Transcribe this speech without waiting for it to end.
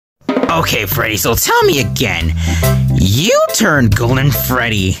Okay, Freddy, so tell me again. You turned Golden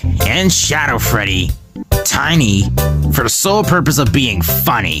Freddy and Shadow Freddy tiny for the sole purpose of being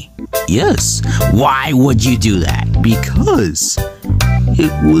funny. Yes. Why would you do that? Because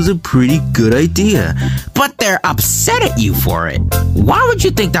it was a pretty good idea. But they're upset at you for it. Why would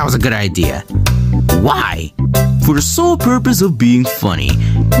you think that was a good idea? Why? For the sole purpose of being funny.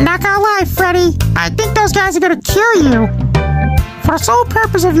 Not gonna lie, Freddy. I think those guys are gonna kill you. For the sole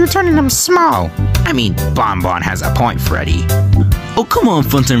purpose of you turning them small. I mean, Bonbon has a point, Freddy. Oh, come on,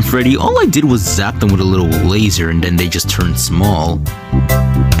 Funtime Freddy. All I did was zap them with a little laser and then they just turned small.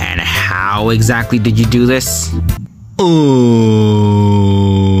 And how exactly did you do this?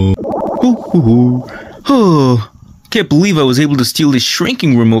 Can't believe I was able to steal this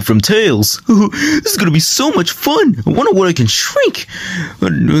shrinking remote from Tails. This is gonna be so much fun. I wonder what I can shrink.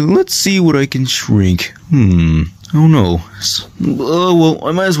 Let's see what I can shrink. I don't know. Well,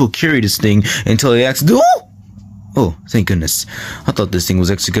 I might as well carry this thing until I accidentally... Oh, thank goodness. I thought this thing was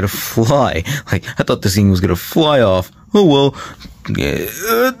actually gonna fly. I thought this thing was gonna fly off. Oh well.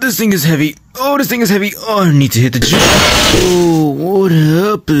 This thing is heavy. Oh, this thing is heavy. Oh, I need to hit the gym. Oh, what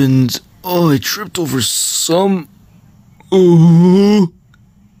happened? Oh, I tripped over some... Mew.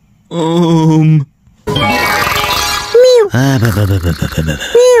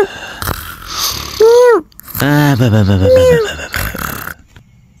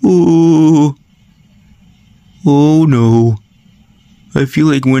 Oh no. I feel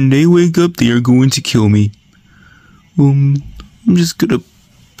like when they wake up, they are going to kill me. I'm just gonna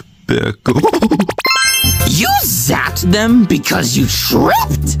back up. You zapped them because you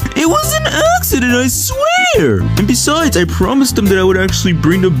tripped? It was an accident, I swear! And besides, I promised them that I would actually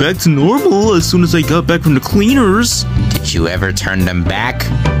bring them back to normal as soon as I got back from the cleaners. Did you ever turn them back?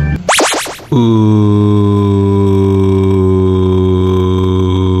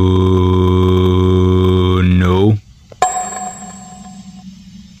 No.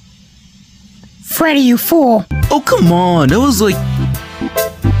 Freddy, you fool. Oh, come on. That was like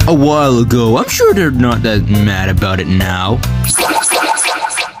a while ago. I'm sure they're not that mad about it now.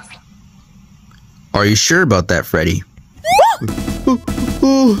 Are you sure about that, Freddy?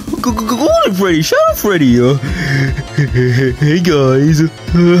 Golden Freddy, Shadow Freddy. Hey guys,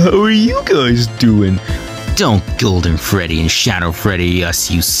 how are you guys doing? Don't Golden Freddy and Shadow Freddy us,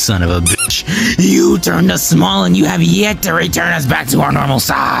 you son of a bitch. You turned us small and you have yet to return us back to our normal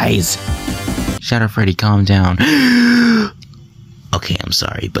size. Shadow Freddy, calm down. Okay, I'm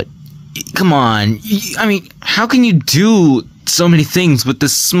sorry, but come on. I mean, how can you do so many things with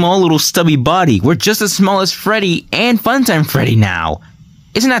this small little stubby body? We're just as small as Freddy and Funtime Freddy now.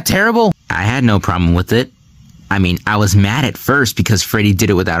 Isn't that terrible? I had no problem with it. I mean, I was mad at first because Freddy did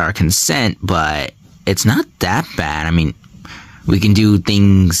it without our consent, but it's not that bad. I mean, we can do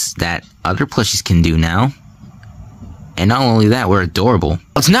things that other plushies can do now. And not only that, we're adorable.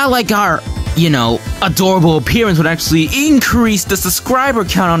 It's not like our, adorable appearance would actually increase the subscriber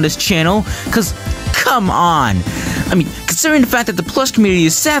count on this channel. Cause, come on. I mean, considering the fact that the plush community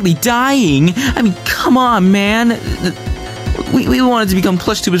is sadly dying, I mean, come on, man. We wanted to become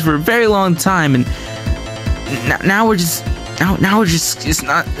plush tubers for a very long time, and now we're just it's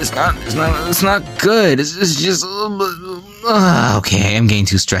not good. It's just okay. I'm getting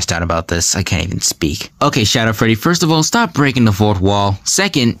too stressed out about this. I can't even speak. Okay, Shadow Freddy. First of all, stop breaking the fourth wall.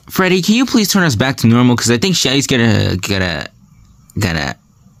 Second, Freddy, can you please turn us back to normal? Because I think Shaddy's gonna.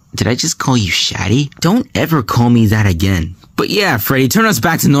 Did I just call you Shaddy? Don't ever call me that again. But yeah, Freddy, turn us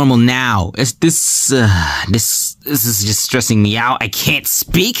back to normal now. This is just stressing me out. I can't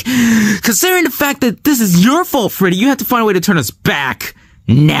speak. Considering the fact that this is your fault, Freddy, you have to find a way to turn us back.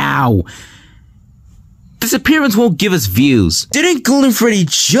 Now. This appearance won't give us views. Didn't Golden Freddy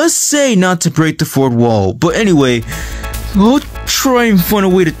just say not to break the fourth wall? But anyway, I'll try and find a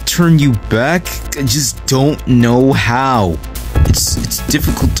way to turn you back. I just don't know how. It's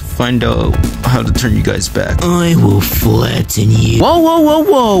difficult to find out how to turn you guys back. I will flatten you.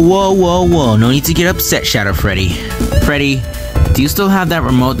 Whoa. No need to get upset, Shadow Freddy. Freddy, do you still have that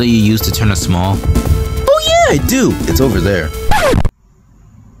remote that you used to turn us small? Oh yeah, I do. It's over there.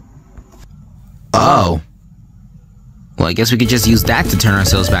 Oh. Well, I guess we could just use that to turn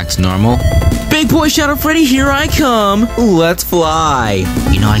ourselves back to normal. Big boy Shadow Freddy, here I come. Let's fly.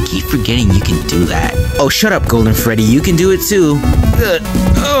 I keep forgetting you can do that. Oh, shut up, Golden Freddy. You can do it too.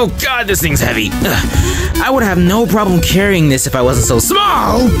 Oh, God, this thing's heavy. I would have no problem carrying this if I wasn't so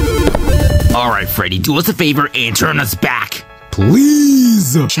small. All right, Freddy, do us a favor and turn us back.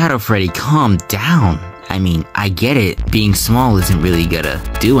 Please. Shadow Freddy, calm down. I mean, I get it. Being small isn't really gonna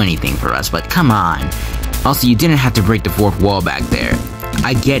do anything for us, but come on. Also, you didn't have to break the fourth wall back there.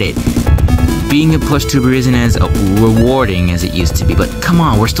 I get it. Being a plush tuber isn't as rewarding as it used to be, but come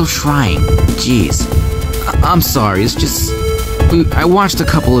on, we're still trying. Jeez. I'm sorry, it's just... I watched a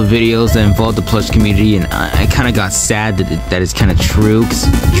couple of videos that involved the plush community, and I kind of got sad that it's kind of true, 'cause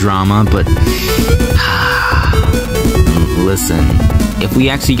drama, but... Listen, if we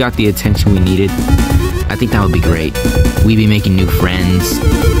actually got the attention we needed, I think that would be great. We'd be making new friends.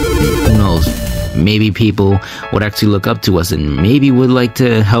 Who knows? Maybe people would actually look up to us and maybe would like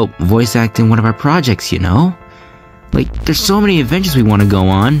to help voice act in one of our projects, you know? Like, there's so many adventures we want to go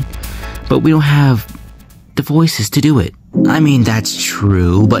on, but we don't have the voices to do it. I mean, that's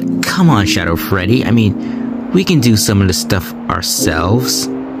true, but come on, Shadow Freddy. I mean, we can do some of the stuff ourselves.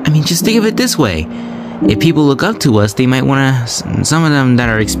 I mean, just think of it this way. If people look up to us, they might want to... Some of them that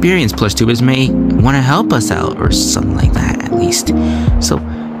are experienced plush tubers may want to help us out, or something like that, at least. So...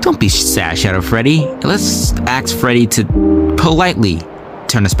 don't be sad, Shadow Freddy. Let's ask Freddy to politely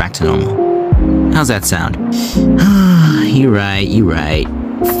turn us back to normal. How's that sound? You're right.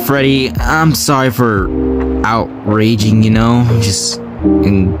 Freddy, I'm sorry for outraging, you know? Just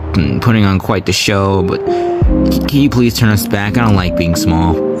putting on quite the show, but can you please turn us back? I don't like being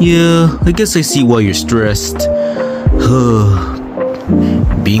small. Yeah, I guess I see why you're stressed.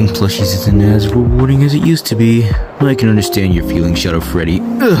 Being plushies isn't as rewarding as it used to be. I can understand your feelings, Shadow Freddy.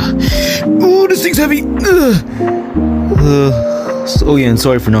 Oh, this thing's heavy. Oh yeah, and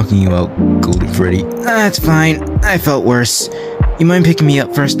sorry for knocking you out, Golden Freddy. That's fine. I felt worse. You mind picking me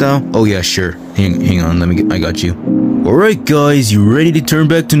up first, though? Oh yeah, sure. Hang on, I got you. Alright guys, you ready to turn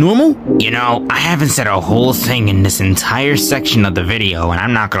back to normal? You know, I haven't said a whole thing in this entire section of the video, and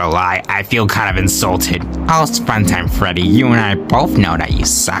I'm not gonna lie, I feel kind of insulted. Oh, Funtime Freddy, you and I both know that you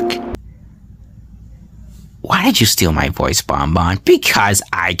suck. Why did you steal my voice, Bonbon? Because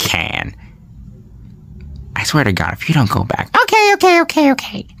I can. I swear to God, if you don't go back...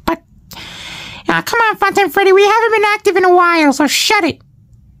 Okay. But, come on, Funtime Freddy, we haven't been active in a while, so shut it.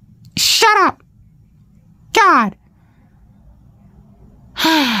 Shut up. God.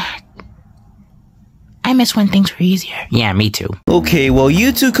 I miss when things were easier. Yeah, me too. Okay, well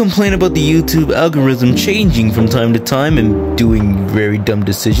you two complain about the YouTube algorithm changing from time to time and doing very dumb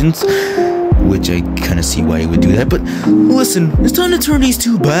decisions, which I kinda see why you would do that, but listen, it's time to turn these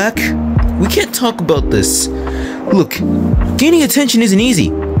two back. We can't talk about this. Look, gaining attention isn't easy.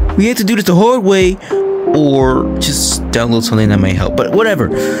 We have to do this the hard way, or just download something that might help, but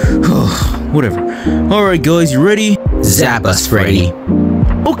whatever. Whatever. Alright guys, you ready? Zap us, Freddy.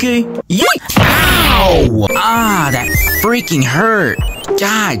 Okay. Yeet! Ow! Ah, that freaking hurt.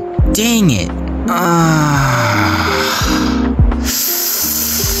 God dang it.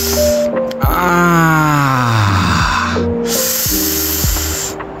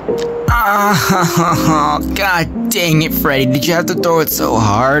 God dang it, Freddy. Did you have to throw it so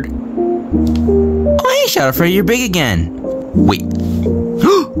hard? Oh, hey, Shadow Freddy, you're big again. Wait.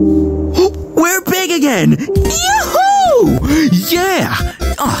 We're big again! Yahoo! Yeah!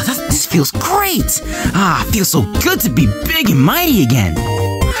 Oh, this feels great! Ah, it feels so good to be big and mighty again.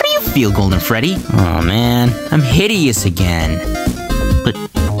 How do you feel, Golden Freddy? Oh, man. I'm hideous again. But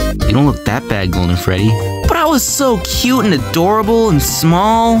you don't look that bad, Golden Freddy. But I was so cute and adorable and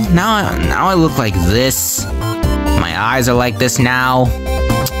small. Now I look like this. My eyes are like this now.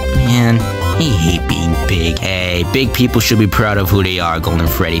 Man, I hate being big. Hey, big people should be proud of who they are, Golden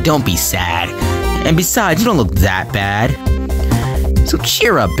Freddy. Don't be sad. And besides, you don't look that bad. So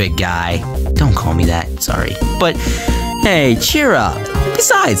cheer up, big guy. Don't call me that, sorry. But, hey, cheer up.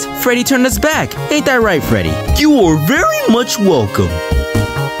 Besides, Freddy turned us back. Ain't that right, Freddy? You are very much welcome.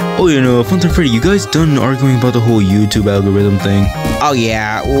 Oh, you know, Funtime Freddy, you guys done arguing about the whole YouTube algorithm thing? Oh,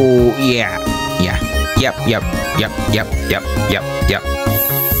 yeah. Oh, yeah. Yeah. Yep.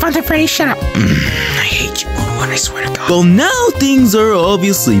 Funtime Freddy, shut up. I hate you, Bonbon, I swear to God. Well, now things are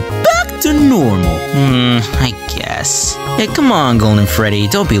obviously back to normal. I guess. Hey, come on, Golden Freddy,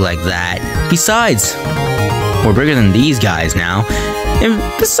 don't be like that. Besides, we're bigger than these guys now. And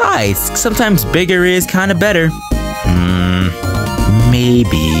besides, sometimes bigger is kinda better.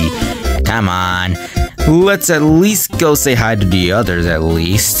 Maybe. Come on. Let's at least go say hi to the others, at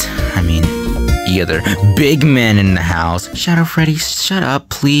least. I mean, the other big men in the house. Shadow Freddy, shut up,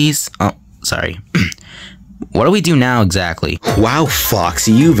 please. Oh, sorry. What do we do now exactly? Wow,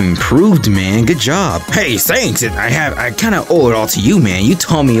 Foxy, you've improved, man. Good job. Hey, thanks. I kind of owe it all to you, man. You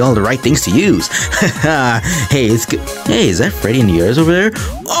taught me all the right things to use. Hey, it's good. Hey, is that Freddy and the others over there?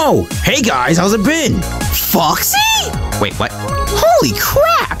 Oh, hey guys, how's it been? Foxy? Wait, what? Holy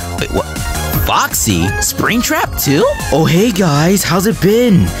crap! Wait, what? Foxy? Springtrap too? Oh, hey guys, how's it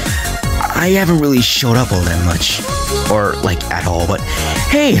been? I haven't really showed up all that much. or like at all, but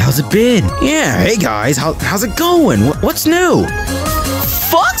hey, how's it been? Yeah, hey guys, how's it going? What's new?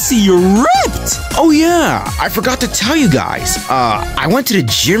 Foxy, you're ripped! Oh yeah, I forgot to tell you guys. I went to the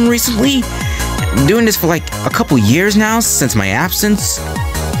gym recently. I'm doing this for like a couple years now since my absence.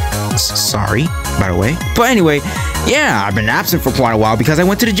 Sorry, by the way. But anyway, yeah, I've been absent for quite a while because I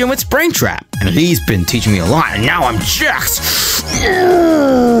went to the gym with Springtrap. And he's been teaching me a lot, and now I'm jacked.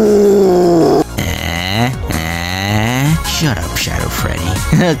 Shut up, Shadow Freddy.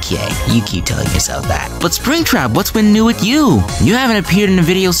 Okay, you keep telling yourself that. But Springtrap, what's been new with you? You haven't appeared in a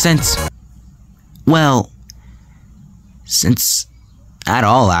video since... well... since... at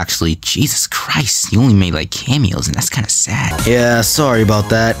all, actually. Jesus Christ, you only made like cameos, and that's kind of sad. Yeah, sorry about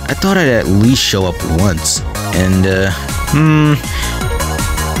that. I thought I'd at least show up once. And,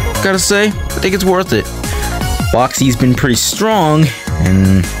 gotta say, I think it's worth it. Foxy's been pretty strong,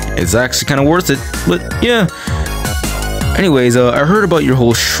 and it's actually kind of worth it. But, yeah. Anyways, I heard about your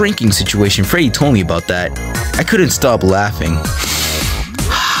whole shrinking situation. Freddy told me about that. I couldn't stop laughing.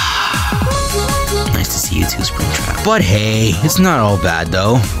 Nice to see you too, Springtrap. But hey, it's not all bad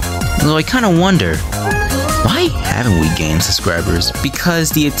though. Although I kind of wonder, why haven't we gained subscribers?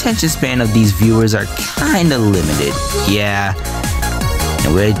 Because the attention span of these viewers are kind of limited. Yeah.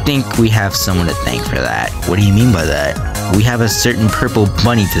 And I think we have someone to thank for that. What do you mean by that? We have a certain purple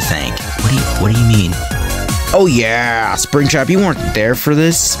bunny to thank. What do you mean? Oh yeah, Springtrap, you weren't there for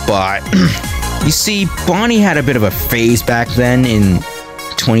this, but you see, Bonnie had a bit of a phase back then in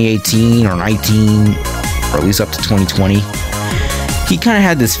 2018 or 19, or at least up to 2020. He kind of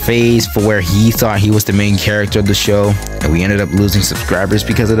had this phase for where he thought he was the main character of the show, and we ended up losing subscribers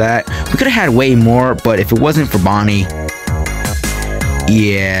because of that. We could have had way more, but if it wasn't for Bonnie,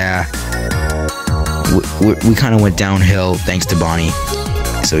 yeah, we kind of went downhill thanks to Bonnie.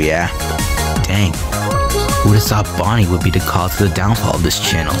 So yeah. Dang. Who would have thought Bonnie would be the cause of the downfall of this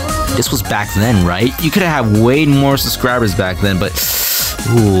channel? This was back then, right? You could have had way more subscribers back then, but...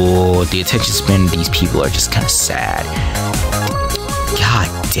 ooh, the attention span of these people are just kind of sad. God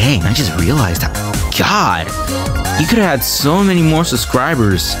dang, I just realized that. God! You could have had so many more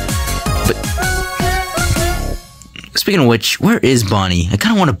subscribers. But... speaking of which, where is Bonnie? I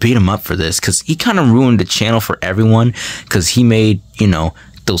kind of want to beat him up for this, because he kind of ruined the channel for everyone, because he made, you know,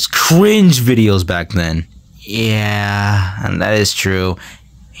 those cringe videos back then. Yeah, and that is true.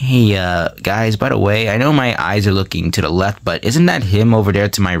 Hey, guys, by the way, I know my eyes are looking to the left, but isn't that him over there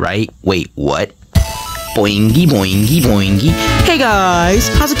to my right? Wait, what? Boingy, boingy, boingy. Hey, guys,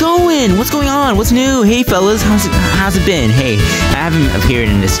 how's it going? What's going on? What's new? Hey, fellas, how's it been? Hey, I haven't appeared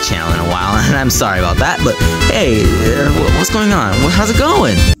in this channel in a while, and I'm sorry about that, but hey, what's going on? How's it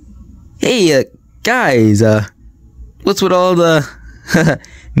going? Hey, guys, what's with all the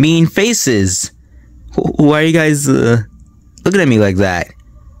mean faces? Why are you guys looking at me like that?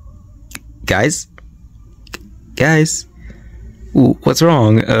 Guys? What's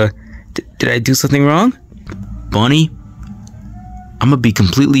wrong? Did I do something wrong? Bonnie, I'm gonna be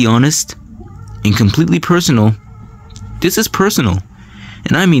completely honest and completely personal. This is personal.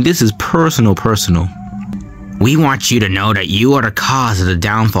 And I mean this is personal. We want you to know that you are the cause of the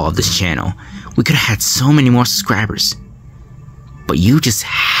downfall of this channel. We could have had so many more subscribers. But you just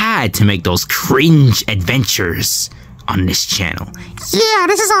had to make those cringe adventures on this channel. Yeah,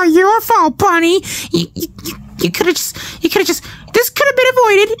 this is all your fault, Bunny. You could have just, this could have been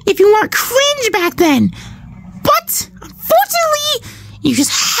avoided if you weren't cringe back then. But, unfortunately, you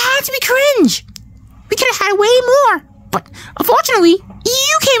just had to be cringe. We could have had way more. But, unfortunately,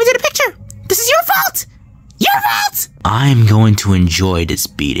 you came into the picture. This is your fault. Your fault. I'm going to enjoy this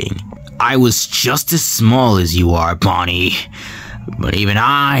beating. I was just as small as you are, Bonnie. But even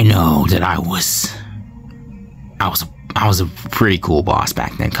I know that I was a pretty cool boss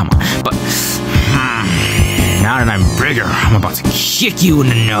back then, come on. But now that I'm bigger, I'm about to kick you in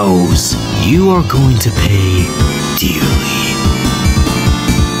the nose. You are going to pay dearly.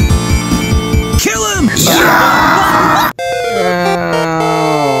 Kill him!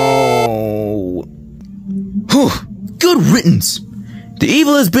 Good riddance. The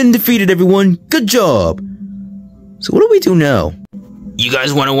evil has been defeated, everyone. Good job. So what do we do now? You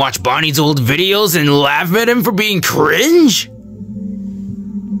guys want to watch Bonnie's old videos and laugh at him for being cringe?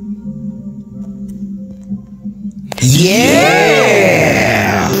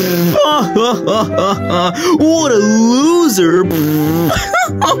 Yeah! What a loser! Look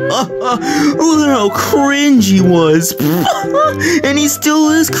at how cringe he was. And he still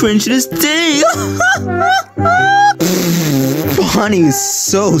is cringe to this day. Bonnie is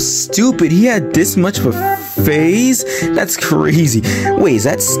so stupid. He had this much of a face? That's crazy. Wait, is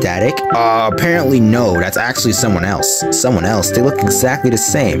that Static? Apparently no. That's actually someone else. Someone else. They look exactly the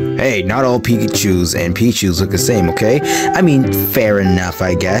same. Hey, not all Pikachus and Pichus look the same, okay? I mean, fair enough,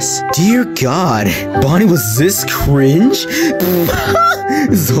 I guess. Dear God, Bonnie was this cringe?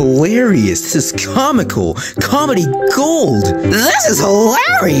 This is hilarious. This is comical. Comedy gold. This is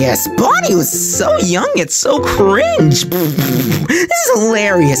hilarious. Bonnie was so young, it's so cringe. This is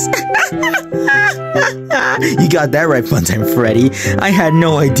hilarious. You got that right, Funtime Freddy. I had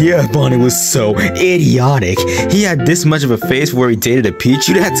no idea Bonnie was so idiotic. He had this much of a face where he dated a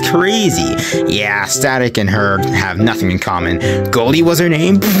Pichu? That's crazy. Yeah, Static and her have nothing in common. Goldie was her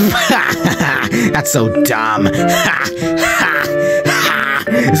name? That's so dumb.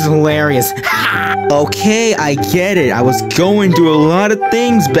 This is hilarious. Okay, I get it. I was going through a lot of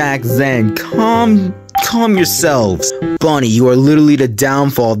things back then. Calm yourselves. Bonnie, you are literally the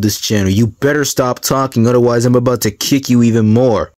downfall of this channel. You better stop talking, otherwise I'm about to kick you even more.